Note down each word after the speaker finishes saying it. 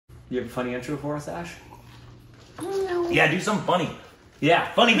You have a funny intro for us, Ash? No. Yeah, do something funny.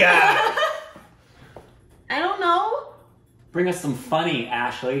 Yeah. Funny guy. I don't know. Bring us some funny,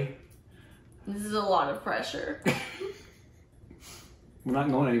 Ashley. This is a lot of pressure. We're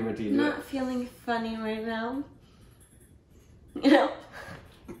not going anywhere to you. I'm not feeling funny right now. You know?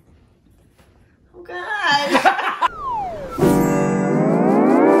 Oh, God.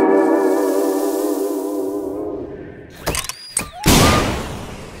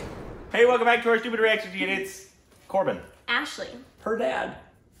 Hey, welcome back to our stupid reaction. It's Corbin. Ashley. Her dad.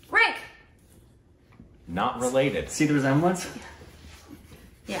 Rick. Not related. See the resemblance?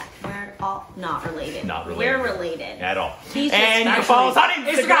 Yeah, we're all not related. Not related. We're related. At all. He's And you just can follow us on Instagram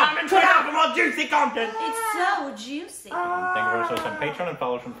Instagram and Twitter for more juicy content. It's so juicy. Thank you very much on Patreon and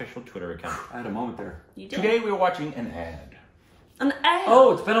follow us on official Twitter account. I had a moment there. You did. Today we were watching an ad. An ad.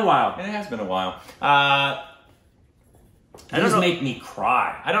 Oh, it's been a while. And it has been a while. These make me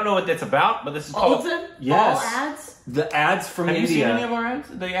cry. I don't know what that's about, but this is All called... of them? Yes. All ads? The ads from Have India. you seen any of our ads?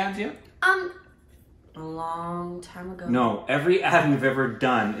 The ads yet? A long time ago. No, every ad we've ever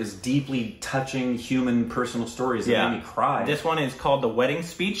done is deeply touching human personal stories that make me cry. This one is called The Wedding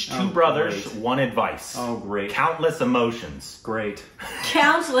Speech. Two Oh, brothers, great. one advice. Oh, great. Countless emotions. Great.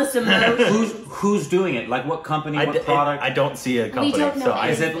 Countless emotions. Who's doing it? Like what company, what product? I don't see a company. We don't know so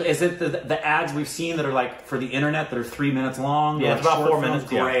Is it the ads we've seen that are like for the internet that are 3 minutes long? Yeah, Like it's about short 4 films?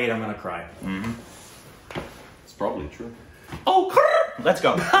 minutes, yeah. Great, I'm gonna cry. Mm-hmm. It's probably true. Oh, let's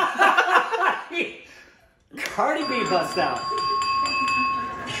go. Cardi B bust out.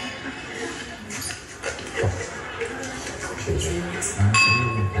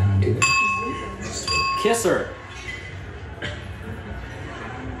 Kiss her.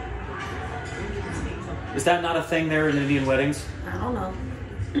 Is that not a thing there in Indian weddings? I don't know.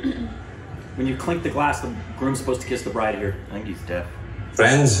 When you clink the glass, the groom's supposed to kiss the bride here. I think he's deaf.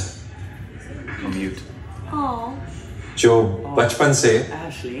 Friends, I'm mute. Oh. जो बचपन से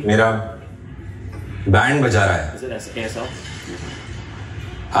Ashley. मेरा band बजा रहा है, Is it ASL?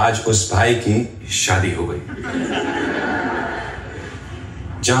 आज उस भाई की शादी हो गई।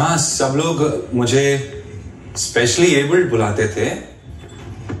 जहां सब लोग मुझे स्पेशली एबल्ड बुलाते थे,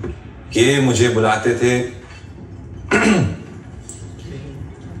 ये मुझे बुलाते थे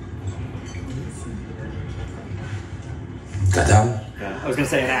गधा, Yeah. I was gonna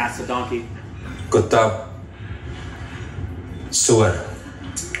say an ass, a donkey. कुत्ता, सुअर।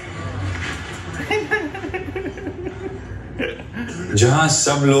 जहां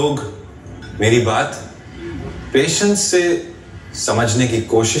सब लोग मेरी बात पेशेंस से समझने की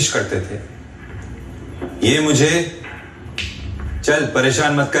कोशिश करते थे, ये मुझे चल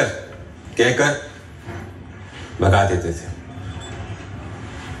परेशान मत कर कहकर भगा देते थे।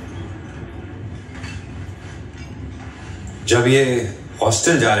 जब ये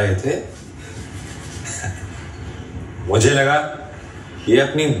हॉस्टल जा रहे थे, मुझे लगा ये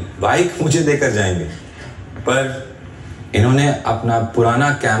अपनी बाइक मुझे देकर जाएंगे, पर इन्होंने अपना पुराना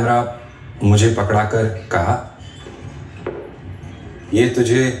कैमरा मुझे पकड़ाकर कहा, ये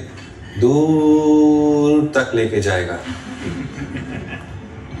तुझे दूर तक लेके जाएगा।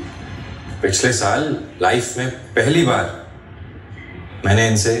 पिछले साल लाइफ में पहली बार मैंने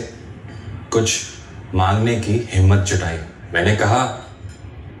इनसे कुछ मांगने की हिम्मत जुटाई। मैंने कहा,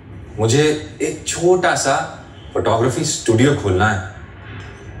 मुझे एक छोटा सा फोटोग्राफी स्टूडियो खोलना है,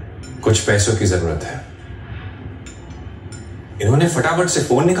 कुछ पैसों की जरूरत है। इन्होंने फटाफट से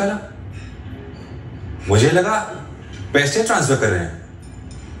फोन निकाला, मुझे लगा पैसे ट्रांसफर कर रहे हैं,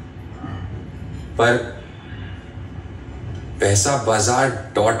 पर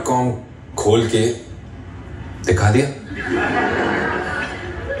पैसाबाजार.com खोल के दिखा दिया।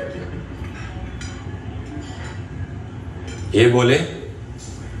 ये बोले,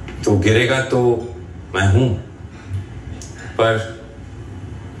 तू गिरेगा तो मैं हूं, पर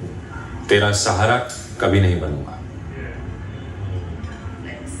तेरा सहारा कभी नहीं बनूंगा,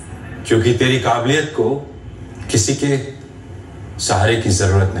 क्योंकि तेरी काबिलियत को किसी के सहारे की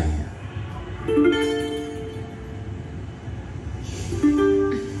जरूरत नहीं है।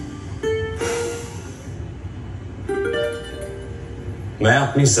 मैं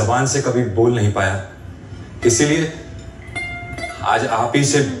अपनी जबान से कभी बोल नहीं पाया, इसीलिए आज आप ही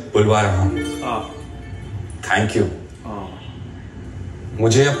से बुलवा रहा हूं। Thank you.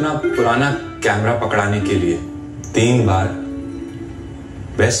 मुझे अपना पुराना कैमरा पकड़ाने के लिए 3 बार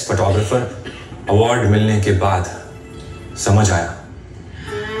बेस्ट फोटोग्राफर अवार्ड मिलने के बाद समझ आया,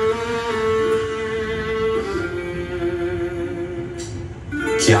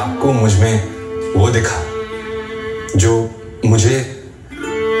 कि आपको मुझ में वो दिखा जो मुझे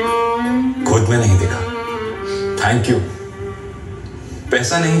खुद में नहीं दिखा। Thank you.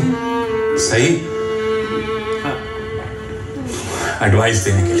 पैसा नहीं, सही एडवाइस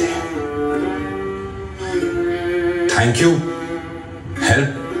देने के लिए। थैंक यू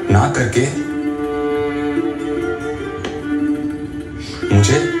हेल्प ना करके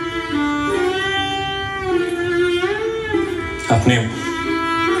मुझे अपने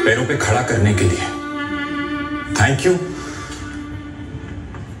पैरों पे खड़ा करने के लिए। थैंक यू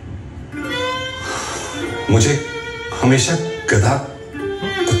मुझे हमेशा गधा,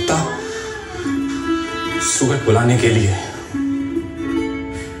 कुत्ता, सुअर बुलाने के लिए।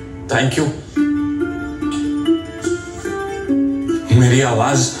 थैंक यू मेरी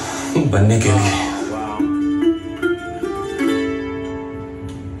आवाज बनने के लिए।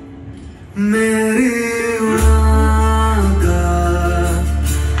 मेरी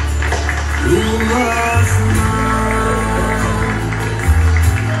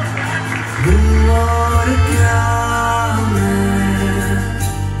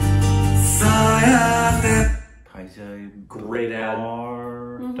Great ad.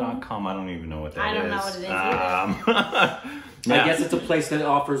 .com. I don't even know what that is. I don't know what it is I guess it's a place that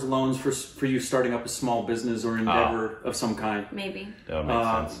offers loans for you starting up a small business or endeavor of some kind. Maybe. That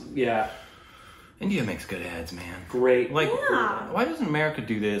makes sense. Yeah. India makes good ads, man. Great. Like, Yeah. why doesn't America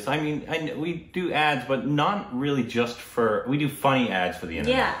do this? I mean, we do ads, but not really just for. We do funny ads for the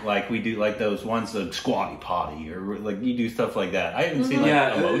internet. Yeah. Like we do like those ones, the Squatty Potty, or like you do stuff like that. I haven't seen like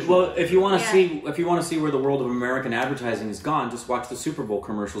emotional. Well, if you want to see where the world of American advertising has gone, just watch the Super Bowl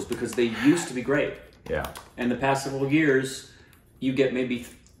commercials because they used to be great. Yeah. In the past several years, you get maybe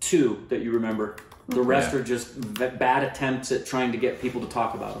 2 that you remember. The rest are just bad attempts at trying to get people to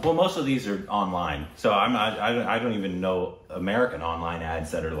talk about them. Well, most of these are online, so I don't even know American online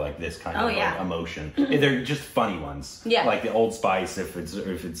ads that are like this kind of like emotion. They're just funny ones. Yeah. Like the Old Spice, if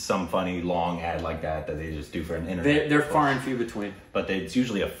it's some funny long ad like that they just do for an internet. They're far and few between. But it's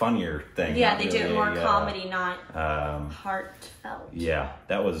usually a funnier thing. Yeah, they do it more comedy, not heartfelt. Yeah,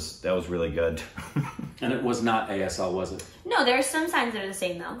 that was really good. And it was not ASL, was it? No, there are some signs that are the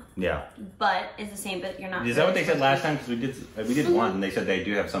same though. Yeah. But it's the same, but you're not. Is that what they said last time? Because we did one, and they said they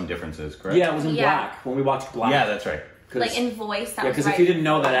do have some differences, correct? Yeah, it was in black when we watched Black. Yeah, that's right. Like in voice, that was because if you didn't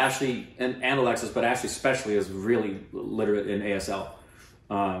know that Ashley and Alexis, but Ashley especially is really literate in ASL.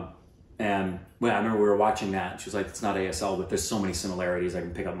 And well, I remember we were watching that. She was like, "It's not ASL, but there's so many similarities. I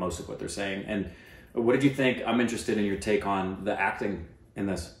can pick up most of what they're saying." And what did you think? I'm interested in your take on the acting in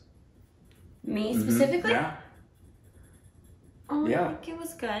this. Me specifically? Yeah. Oh, Yeah. I think it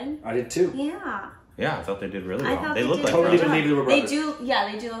was good. I did too. Yeah. Yeah, I thought they did really I well. thought They look did like Totally a good believe job. they were brothers. They do,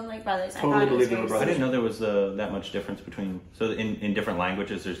 yeah, they do look like brothers. Totally I thought it was believe they were very brothers. I didn't know there was that much difference between. So in different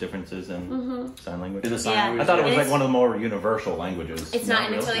languages, there's differences in sign language. In the sign Yeah. language. I thought it was And like it's- one of the more universal languages. It's not,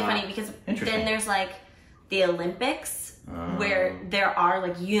 and it's really? really Not. funny because Interesting. then there's like the Olympics where there are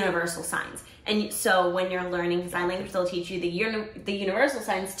like universal signs, and so when you're learning sign language, they'll teach you the universal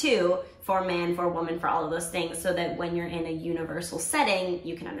signs too, for man, for woman, for all of those things, so that when you're in a universal setting,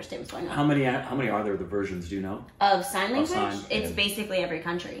 you can understand what's going on. How many are there? The versions? Do you know? Of sign language, sign, it's basically every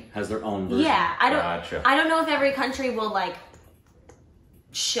country. Has their own version. Yeah, Gotcha. I don't know if every country will like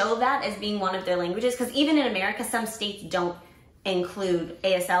show that as being one of their languages, because even in America, some states don't include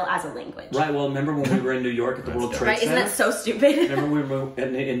ASL as a language. Right. Well, remember when we were in New York at the World Trade Right? Isn't Center? that so stupid? Remember we were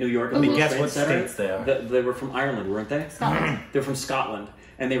in New York at the World guess Trade what Center? states they are. They were from Ireland, weren't they? Scotland. They're from Scotland,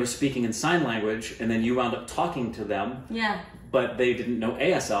 and they were speaking in sign language, and then you wound up talking to them, Yeah. but they didn't know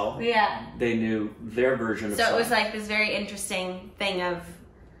ASL. Yeah. They knew their version of So sign. it was like this very interesting thing of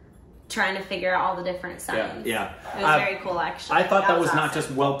trying to figure out all the different signs. Yeah. It was very cool, actually. I thought that was not awesome.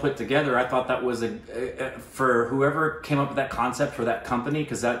 just well put together. I thought that was for whoever came up with that concept for that company,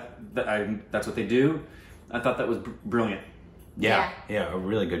 because that's what they do. I thought that was brilliant. Yeah, a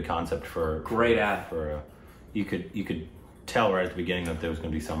really good concept for Great ad. For you could tell right at the beginning that there was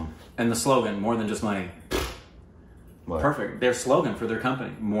going to be some. And the slogan, more than just money. What? Perfect. Their slogan for their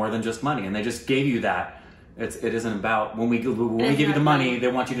company, more than just money, and they just gave you that. It isn't about when we give you the money, they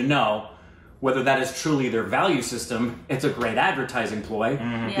want you to know whether that is truly their value system. It's a great advertising ploy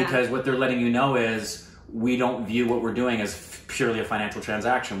because what they're letting you know is we don't view what we're doing as purely a financial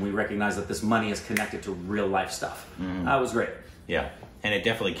transaction. We recognize that this money is connected to real life stuff. That was great. Yeah, and it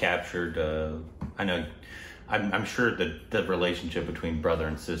definitely captured. I'm sure that the relationship between brother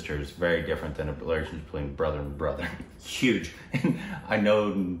and sister is very different than a relationship between brother and brother. Huge. And I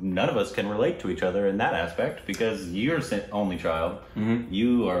know none of us can relate to each other in that aspect because you're an only child.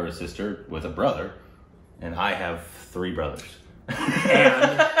 You are a sister with a brother, and I have 3 brothers.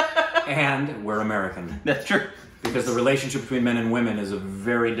 And we're American. That's true. Because the relationship between men and women is a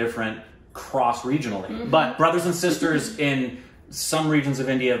very different cross-regionally. But brothers and sisters in some regions of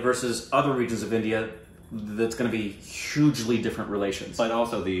India versus other regions of India, that's going to be hugely different relations. But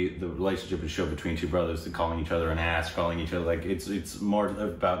also the relationship is shown between two brothers, calling each other an ass, calling each other, like, it's more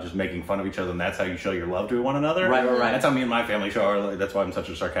about just making fun of each other, and that's how you show your love to one another. Right. That's how me and my family show our love. That's why I'm such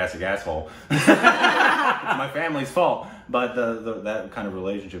a sarcastic asshole. It's my family's fault. But that kind of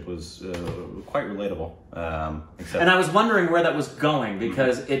relationship was quite relatable. And I was wondering where that was going,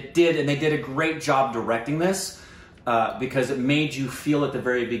 because it did, and they did a great job directing this, because it made you feel at the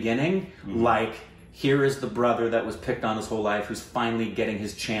very beginning like, here is the brother that was picked on his whole life, who's finally getting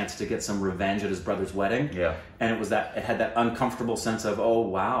his chance to get some revenge at his brother's wedding. Yeah. And it had that uncomfortable sense of, oh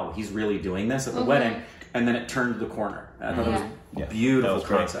wow, he's really doing this at the wedding. And then it turned the corner. I thought it was a beautiful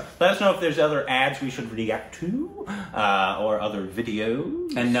concept. Let us know if there's other ads we should react to, or other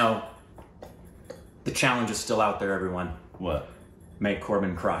videos. And no, the challenge is still out there, everyone. What? Make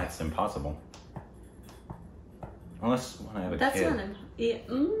Corbin cry. That's impossible. Unless when I have a That's kid. not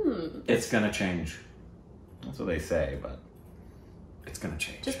impossible. It's gonna change. That's what they say, but It's gonna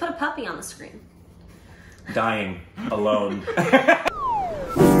change. Just put a puppy on the screen. Dying alone.